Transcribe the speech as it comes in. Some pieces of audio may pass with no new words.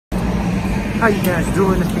How you guys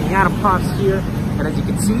doing? It's Pinata Pops here, and as you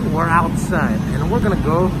can see, we're outside, and we're gonna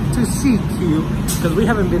go to CQ because we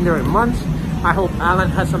haven't been there in months. I hope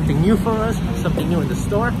Alan has something new for us, something new in the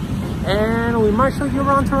store, and we might show you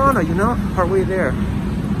around Toronto, you know, our way there.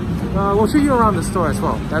 We'll show you around the store as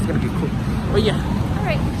well. That's gonna be cool. But yeah. All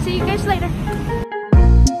right, see you guys later.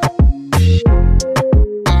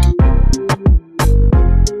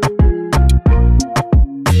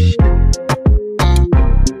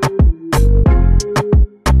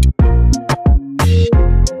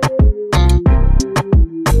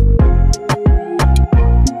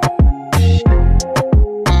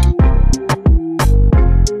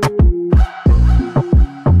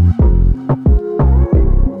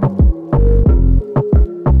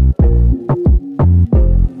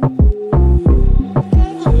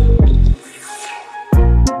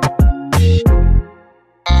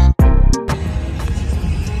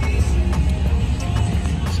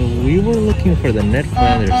 We were looking for the net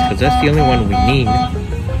Flanders because that's the only one we need.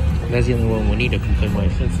 That's the only one we need to complete my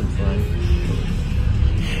assistance line.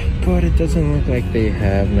 But it doesn't look like they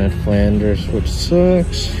have net Flanders, which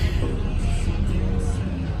sucks.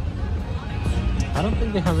 I don't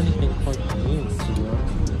think they have anything quite new, to be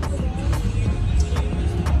honest.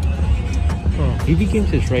 Oh, EV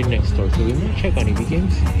Games is right next door, so we might check on EV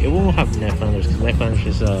Games. It won't have net Flanders because net Flanders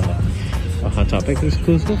is a Hot Topic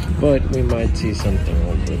exclusive, but we might see something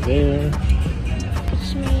over there.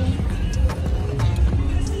 It's me.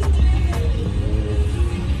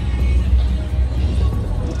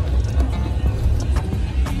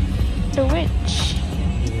 The witch.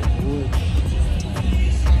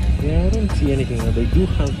 Yeah, I don't see anything. They do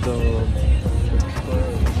have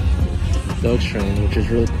the train, which is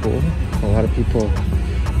really cool. A lot of people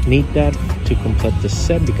need that to complete the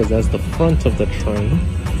set because that's the front of the train.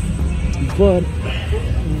 But no,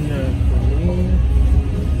 for me.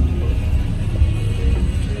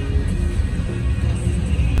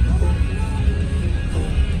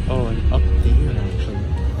 Oh, and up there actually.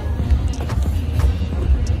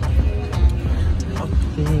 Up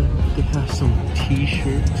there they have some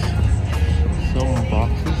t-shirts, some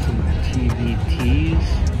boxes, some TVTs.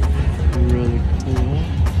 Really cool.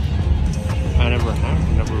 I never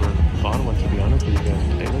bought one, to be honest with you guys.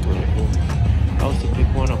 They look really cool. If I was to pick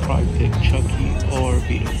one, I'll probably pick Chucky or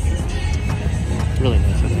Beetlejuice. Really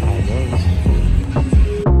nice that they had those.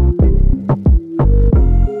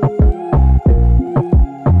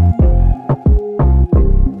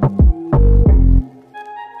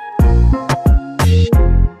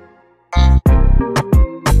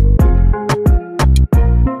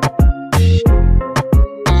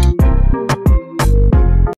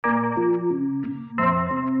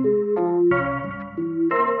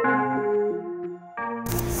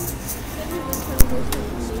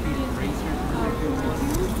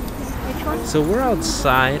 So we're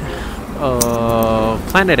outside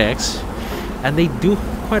Planet X, and they do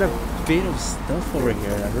quite a bit of stuff over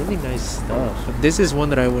here. Really nice stuff. This is one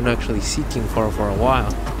that I've been actually seeking for a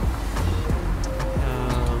while.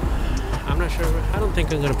 I'm not sure. I don't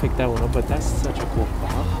think I'm gonna pick that one up, but that's such a cool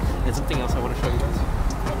clock. And something else I want to show you guys.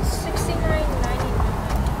 It's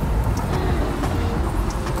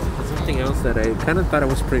 $69.99. Something else that I kind of thought it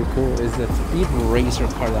was pretty cool is that Speed Racer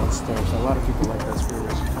car downstairs. A lot of people like that Speed Racer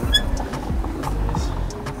car.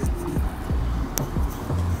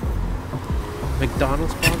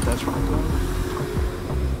 McDonald's pop, that's really cool.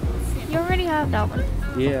 You already have that one.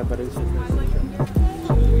 Yeah, but it's just nice.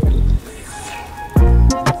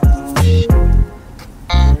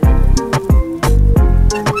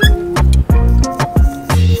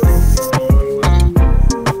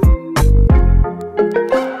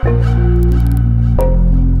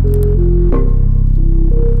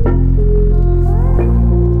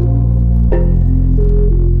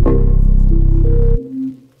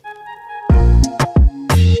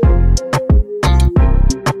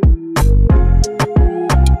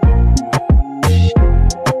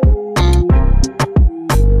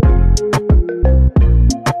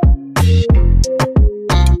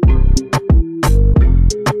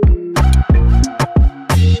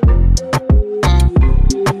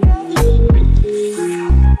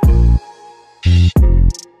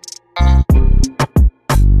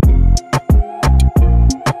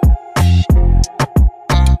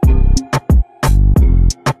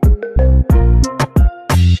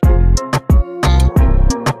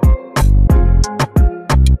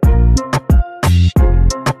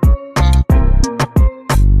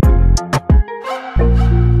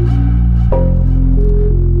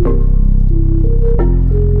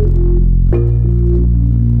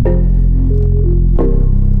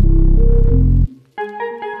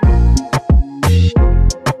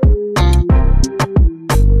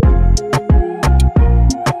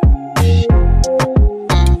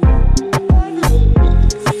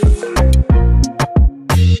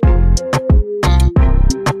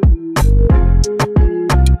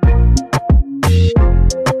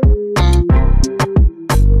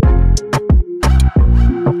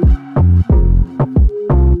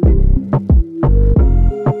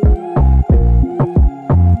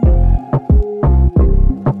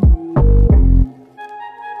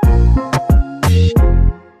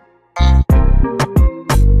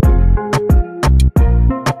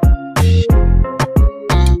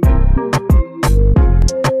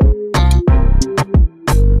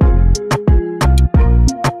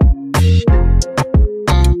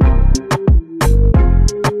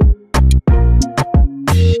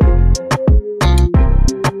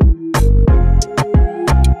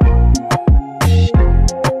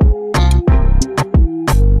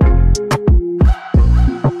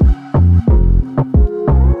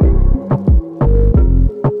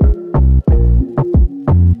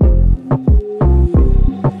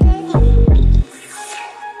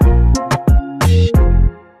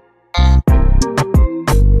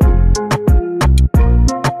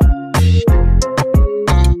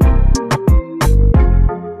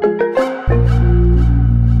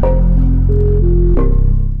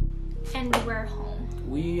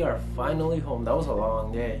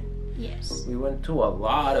 went to a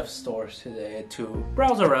lot of stores today to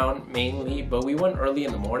browse around mainly, but we went early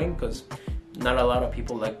in the morning because not a lot of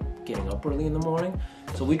people like getting up early in the morning.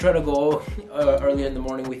 So we try to go early in the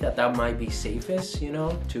morning. We thought that might be safest, you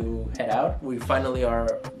know, to head out. We finally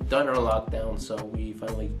are done our lockdown, so we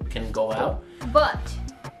finally can go out. But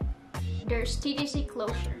there's TDC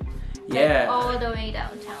closure. Yeah. Like all the way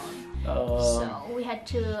downtown. So we had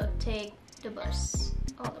to take the bus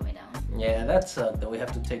all the way down. Yeah, that's that we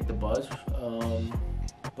have to take the bus.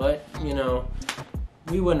 But you know,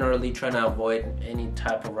 we went early trying to avoid any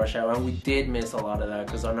type of rush hour, and we did miss a lot of that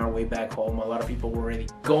because on our way back home, a lot of people were already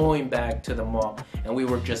going back to the mall, and we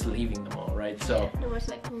were just leaving the mall, right? So yeah, there was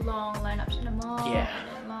like long lineups in the mall, yeah,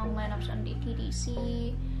 and then long lineups on the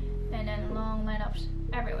TDC, and then long lineups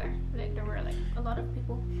everywhere. Like there were like a lot of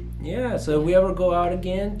people. Yeah, so if we ever go out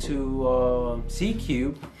again to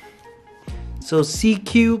C-Cube. So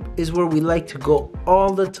C-Cube is where we like to go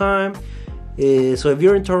all the time. So if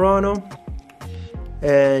you're in Toronto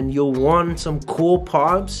and you'll want some cool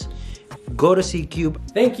pops, go to C-Cube.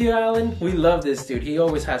 Thank you, Alan. We love this dude. He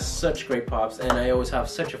always has such great pops, and I always have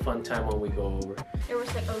such a fun time when we go over. There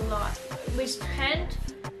was like a lot. We spent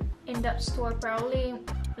in that store probably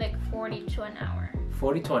like 40 to an hour.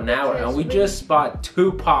 40 to an hour, and we just bought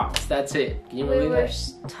 2 pops. That's it. Can you believe that? We were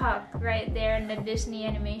stuck right there in the Disney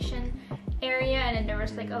animation area, and then there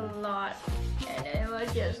was like a lot, and it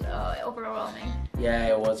was just overwhelming. Yeah,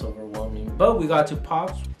 it was overwhelming, but we got 2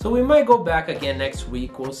 pops, so we might go back again next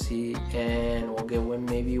week. We'll see, and we'll get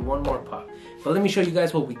maybe 1 more pop. But let me show you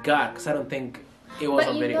guys what we got, because I don't think it was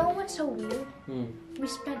a video. But you know what's so weird? We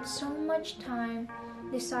spent so much time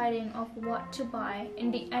deciding of what to buy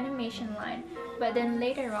in the animation line, but then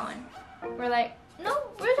later on we're like, no,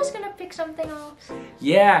 we're just gonna pick something else.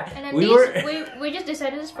 Yeah, and then we just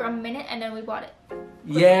decided this for a minute, and then we bought it.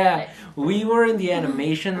 Yeah, we were in the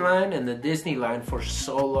animation line and the Disney line for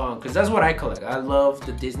so long, because that's what I collect. I love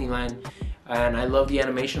the Disney line and I love the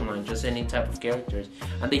animation line, just any type of characters,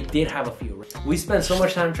 and they did have a few. We spent so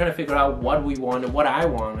much time trying to figure out what we wanted, what I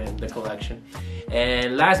wanted in the collection,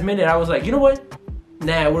 and last minute I was like, you know what?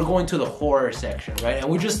 Nah, we're going to the horror section, right? And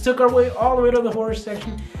we just took our way all the way to the horror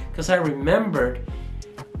section because I remembered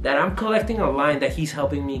that I'm collecting a line that he's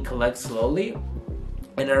helping me collect slowly.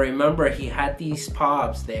 And I remember he had these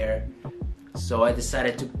pops there. So I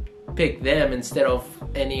decided to pick them instead of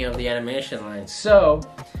any of the animation lines. So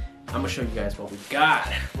I'm gonna show you guys what we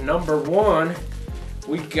got. Number 1,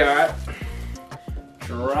 we got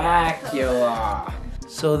Dracula.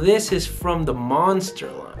 So this is from the Monster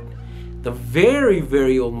line. The very,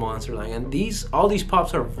 very old Monster line, and all these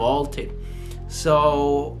pops are vaulted.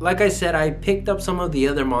 So, like I said, I picked up some of the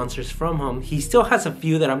other monsters from him. He still has a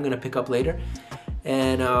few that I'm gonna pick up later,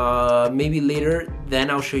 and maybe later,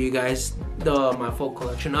 then I'll show you guys my full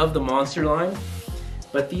collection of the Monster line.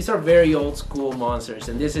 But these are very old school monsters,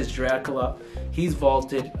 and this is Dracula. He's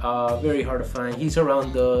vaulted, very hard to find. He's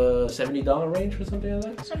around the $70 range or something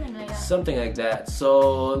like that. Something like that. Something like that.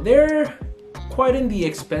 So they're quite in the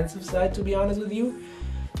expensive side, to be honest with you,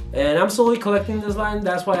 and I'm slowly collecting this line.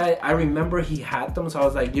 That's why I remember he had them, so I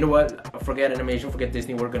was like, you know what, forget animation, forget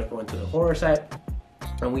Disney, we're gonna go into the horror side,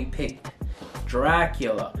 and we picked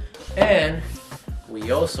Dracula. And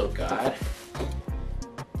we also got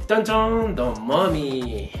dun dun, the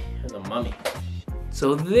Mummy.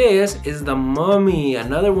 So this is the Mummy,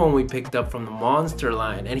 another one we picked up from the Monster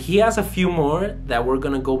line, and he has a few more that we're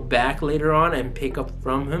gonna go back later on and pick up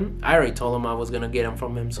from him. I already told him I was gonna get them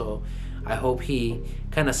from him, so I hope he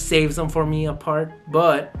kind of saves them for me apart.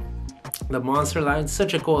 But the Monster line,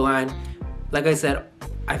 such a cool line. Like I said,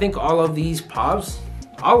 I think all of these pops,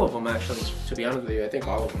 all of them actually, to be honest with you, I think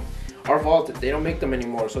all of them are vaulted. They don't make them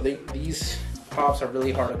anymore, so these pops are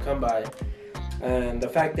really hard to come by. And the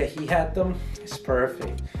fact that he had them is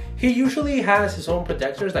perfect. He usually has his own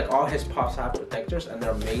protectors, like all his pops have protectors, and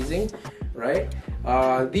they're amazing, right?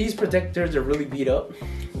 These protectors are really beat up,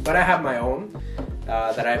 but I have my own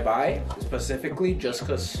that I buy specifically just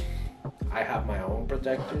because I have my own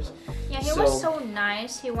protectors. Yeah, he was so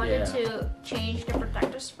nice. He wanted to change the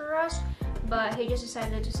protectors for us, but he just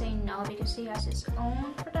decided to say no because he has his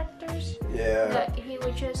own protectors that he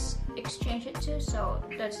would just exchange it to, so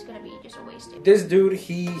that's gonna be just a waste. This dude,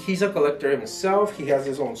 he's a collector himself. He has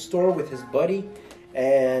his own store with his buddy,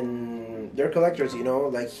 and they're collectors, you know,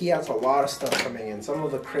 like he has a lot of stuff coming in, some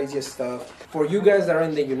of the craziest stuff. For you guys that are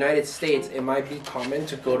in the United States, it might be common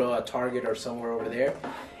to go to a Target or somewhere over there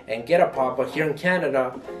and get a pop, but here in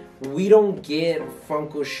Canada, we don't get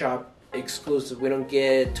Funko Shop exclusives. We don't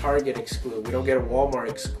get Target exclusive. We don't get Walmart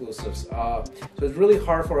exclusives. So it's really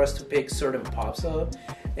hard for us to pick certain pops up.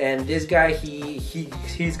 And this guy,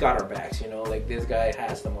 he's got our backs, you know, like this guy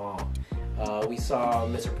has them all. We saw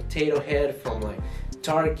Mr. Potato Head from like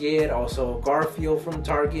Target, also Garfield from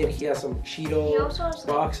Target. He has some Cheeto he also has,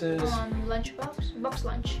 boxes. Bucks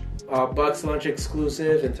Lunch. Bucks Lunch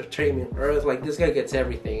exclusive, Entertainment Earth. Like this guy gets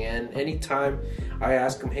everything. And anytime I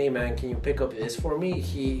ask him, hey man, can you pick up this for me?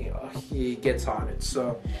 He gets on it.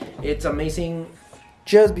 So it's amazing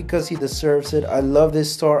just because he deserves it. I love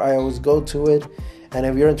this store. I always go to it. And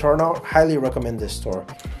if you're in Toronto, highly recommend this store.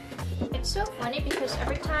 It's so funny because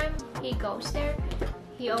every time he goes there,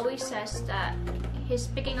 he always says that he's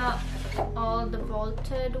picking up all the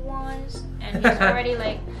vaulted ones, and he's already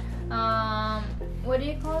like, what do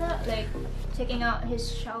you call that? Like taking out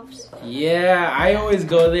his shelves. Yeah, I always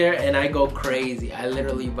go there and I go crazy. I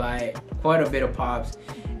literally buy quite a bit of pops.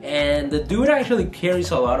 And the dude actually carries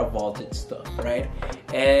a lot of vaulted stuff, right?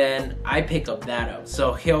 And I pick up that up.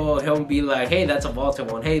 So he'll be like, hey, that's a vaulted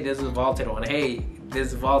one. Hey, this is a vaulted one. Hey, this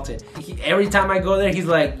is vaulted. Every time I go there, he's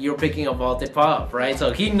like, you're picking a vaulted pop, right?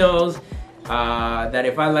 So he knows that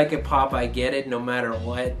if I like a pop, I get it no matter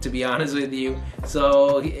what, to be honest with you.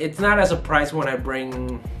 So it's not a surprise when I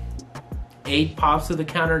bring 8 pops to the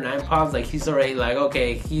counter, 9 pops. Like he's already like,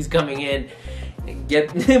 okay, he's coming in.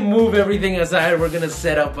 Move everything aside. We're gonna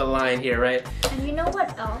set up a line here, right? And you know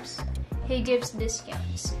what else? He gives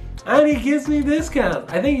discounts. And he gives me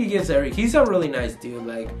discounts. I think he gives he's a really nice dude.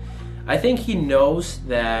 Like, I think he knows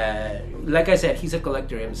that, like I said, he's a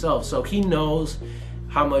collector himself, so he knows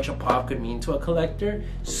how much a pop could mean to a collector.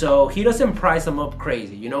 So he doesn't price them up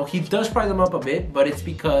crazy, you know. He does price them up a bit, but it's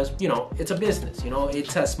because, you know, it's a business, you know.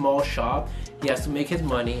 It's a small shop. He has to make his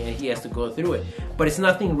money and he has to go through it. But it's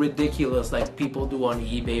nothing ridiculous like people do on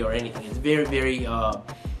eBay or anything. It's very, very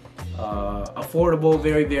affordable,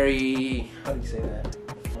 very, very, how do you say that?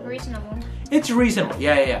 Reasonable. It's reasonable.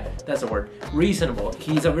 Yeah. That's the word. Reasonable.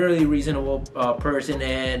 He's a very reasonable person,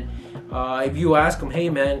 and if you ask him, hey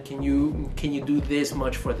man, can you do this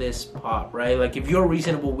much for this pop, right? Like if you're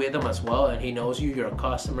reasonable with him as well, and he knows you're a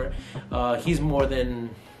customer, he's more than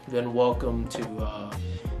welcome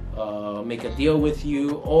to make a deal with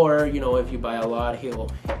you, or you know, if you buy a lot,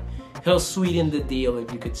 he'll sweeten the deal,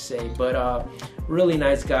 if you could say. But really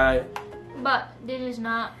nice guy. But this is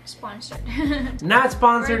not sponsored. Not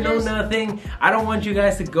sponsored, no nothing. I don't want you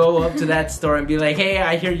guys to go up to that store and be like, hey,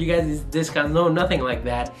 I hear you guys these discounts. No, nothing like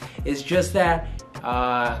that. It's just that,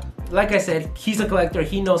 like I said, he's a collector.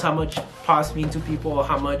 He knows how much pops mean to people,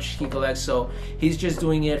 how much he collects. So he's just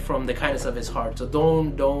doing it from the kindness of his heart. So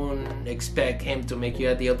don't expect him to make you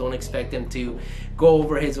a deal. Don't expect him to go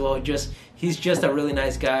over his will. He's just a really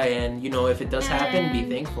nice guy, and you know, if it does happen, be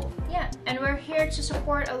thankful. Yeah, and we're here to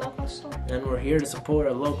support a local store. And we're here to support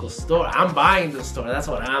a local store. I'm buying the store. That's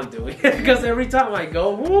what I'm doing. Because every time I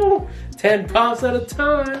go, woo, 10 pops at a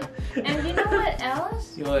time. And you know what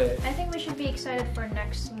else? Go ahead. I think we should be excited for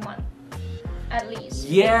next month, at least.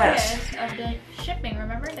 Yes. Because of the shipping,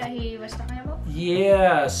 remember that he was talking about?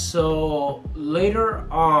 Yeah, so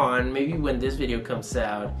later on, maybe when this video comes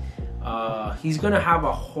out, he's gonna have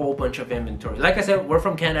a whole bunch of inventory. Like I said, we're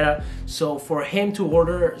from Canada, so for him to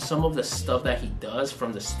order some of the stuff that he does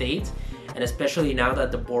from the States, and especially now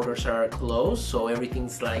that the borders are closed, so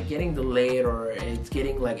everything's like getting delayed, or it's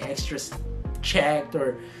getting like extra checked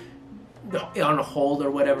or on hold or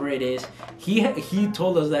whatever it is, he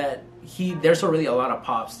told us that there's already a lot of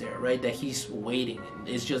pops there, right, that he's waiting.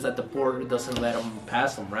 It's just that the border doesn't let him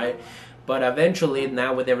pass them, right? But eventually,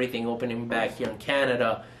 now with everything opening back here in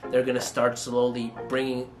Canada, they're gonna start slowly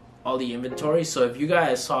bringing all the inventory. So if you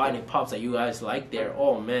guys saw any pops that you guys like there,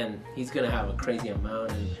 oh man, he's gonna have a crazy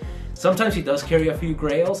amount. And sometimes he does carry a few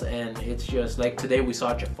grails, and it's just like today we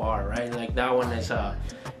saw Jafar, right? Like that one is a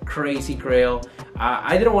crazy grail.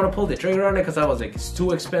 I didn't want to pull the trigger on it because I was like, it's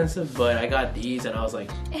too expensive, but I got these and I was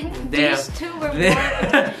like, damn. These two were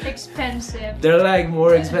more expensive. They're like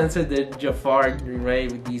more expensive than Jafar,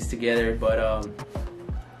 right, with these together. But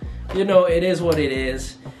you know, it is what it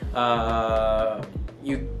is.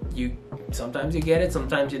 You sometimes you get it,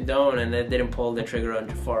 sometimes you don't, and I didn't pull the trigger on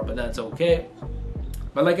Jafar, but that's okay.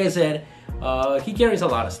 But like I said, he carries a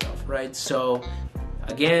lot of stuff, right? So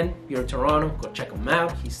again, you're in Toronto, go check him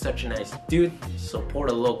out. He's such a nice dude. Support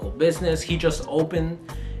a local business. He just opened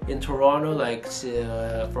in Toronto, like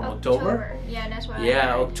from October. Yeah, that's why.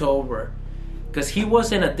 Yeah, October. Because he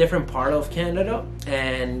was in a different part of Canada,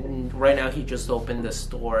 and right now he just opened the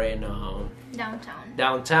store in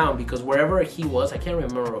downtown, because wherever he was, I can't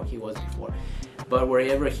remember where he was before, but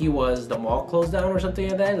wherever he was, the mall closed down or something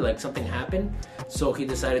like that, like something happened, so he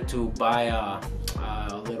decided to buy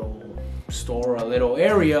a little store, a little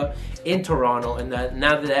area in Toronto, and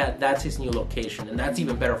that's his new location, and that's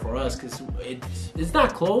even better for us because it's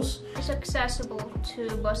not close. It's accessible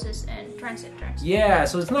to buses and transit tracks. Yeah,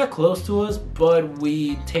 so it's not close to us, but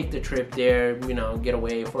we take the trip there, you know, get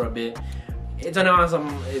away for a bit. It's an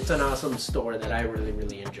awesome store that I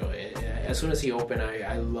really enjoy. As soon as he opened,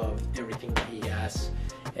 I loved everything that he has,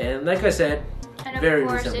 and like I said, and of very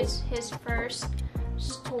course reasonable. It's his first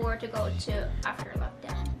store to go to after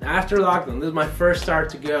lockdown. After lockdown, this is my first start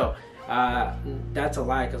to go. That's a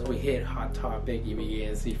lie because we hit Hot Topic, EV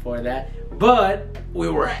Games before that, but we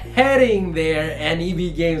were heading there, and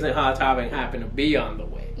EV Games and Hot Topic happened to be on the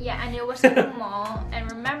way. Yeah, and it was at the mall,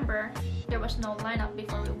 and remember, there was no lineup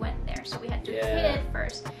before we went there, so we had to hit it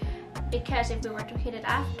first, because if we were to hit it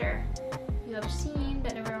after, you have seen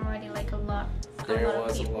that there were already like a lot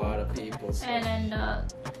of people. So. And then,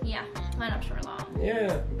 yeah, lineups were long.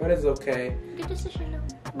 Yeah, but it's okay. Good decision though.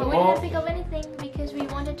 But we didn't pick up anything because we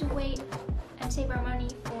wanted to wait and save our money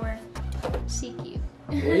for CQ.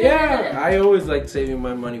 Well, yeah, I always like saving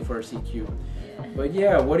my money for CQ. But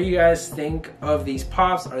yeah, what do you guys think of these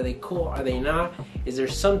pops? Are they cool? Are they not? Is there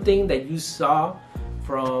something that you saw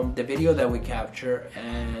from the video that we captured?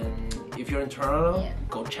 And if you're in Toronto,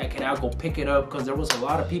 go check it out. Go pick it up because there was a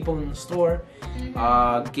lot of people in the store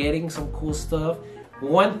getting some cool stuff.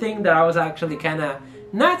 One thing that I was actually kind of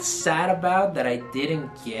not sad about that I didn't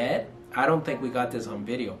get. I don't think we got this on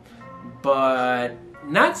video. But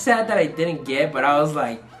not sad that I didn't get, but I was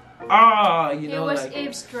like, oh, you know, it was like,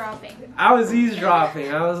 eavesdropping. I was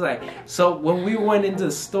eavesdropping. I was like, so when we went into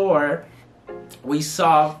the store, we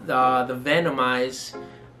saw the Venomized,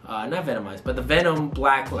 not Venomized, but the Venom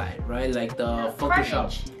Blacklight, right? Like the Funko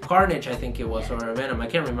Shop. Carnage, I think it was, or Venom, I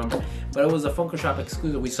can't remember. But it was a Funko Shop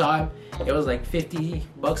exclusive. We saw him. It was like $50,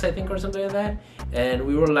 I think, or something like that. And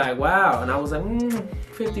we were like, wow. And I was like,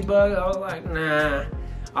 $50. I was like, nah,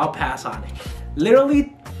 I'll pass on it.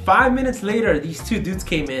 Literally 5 minutes later, these two dudes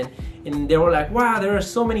came in and they were like, wow, there are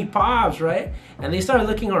so many pops, right? And they started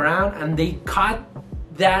looking around and they caught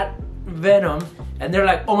that Venom and they're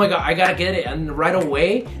like, oh my god, I gotta get it. And right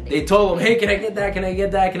away, they told them, hey, can I get that? Can I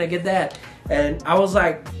get that? Can I get that? And I was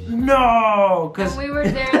like, no, because we were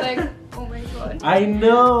there like, oh my god. I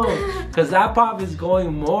know, because that pop is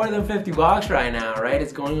going more than $50 right now, right?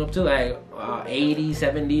 It's going up to like 80,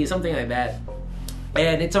 70, something like that.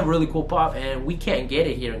 And it's a really cool pop, and we can't get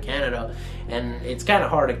it here in Canada, and it's kind of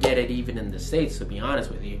hard to get it even in the States, to be honest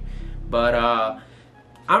with you. But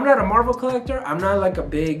I'm not a Marvel collector. I'm not like a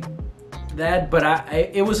big but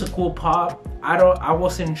it was a cool pop. I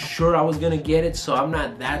wasn't sure I was gonna get it, so I'm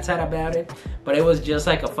not that sad about it. But it was just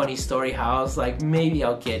like a funny story how I was like, maybe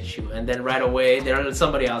I'll get you, and then right away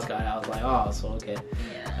somebody else got it. I was like, oh, so okay,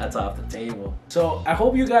 that's off the table. So I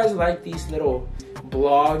hope you guys like these little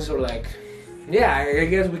blogs, or like, yeah, I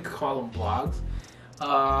guess we could call them blogs.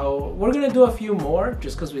 We're gonna do a few more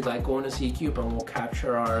just because we like going to CQ, and we'll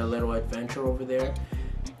capture our little adventure over there.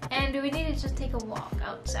 And we need to just take a walk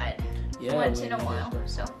outside once in a while,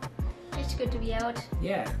 so it's good to be out.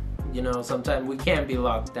 Yeah, you know, sometimes we can't be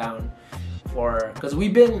locked down because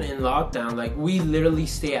we've been in lockdown. Like, we literally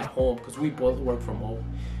stay at home because we both work from home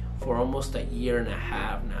for almost a year and a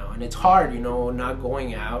half now, and it's hard, you know, not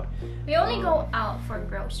going out. We only go out for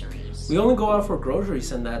groceries. We only go out for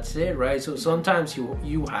groceries, and that's it, right? So sometimes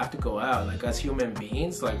you have to go out. Like, as human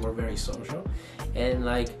beings, like, we're very social, and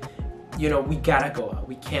like, you know, we gotta go out.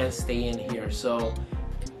 We can't stay in here. So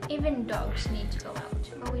even dogs need to go out,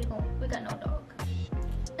 but we got no dog.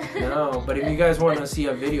 No, but if you guys want to see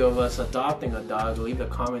a video of us adopting a dog, leave a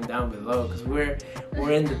comment down below, because we're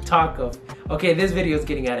in the talk of, okay, this video is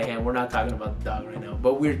getting out of hand. We're not talking about the dog right now,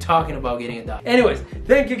 but we're talking about getting a dog. Anyways,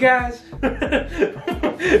 thank you guys.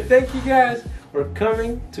 Thank you guys for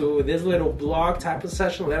coming to this little blog type of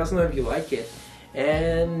session. Let us know if you like it.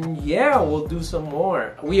 And yeah, we'll do some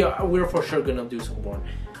more. We're for sure gonna do some more.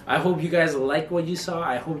 I hope you guys like what you saw.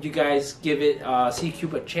 I hope you guys give it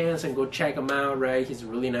C-Cube a chance and go check him out, right? He's a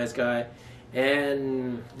really nice guy.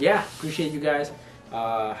 And yeah, appreciate you guys.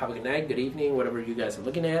 Have a good night, good evening, whatever you guys are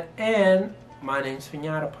looking at. And my name's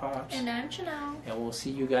Pinata Pops. And I'm Chanel. And we'll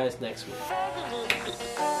see you guys next week.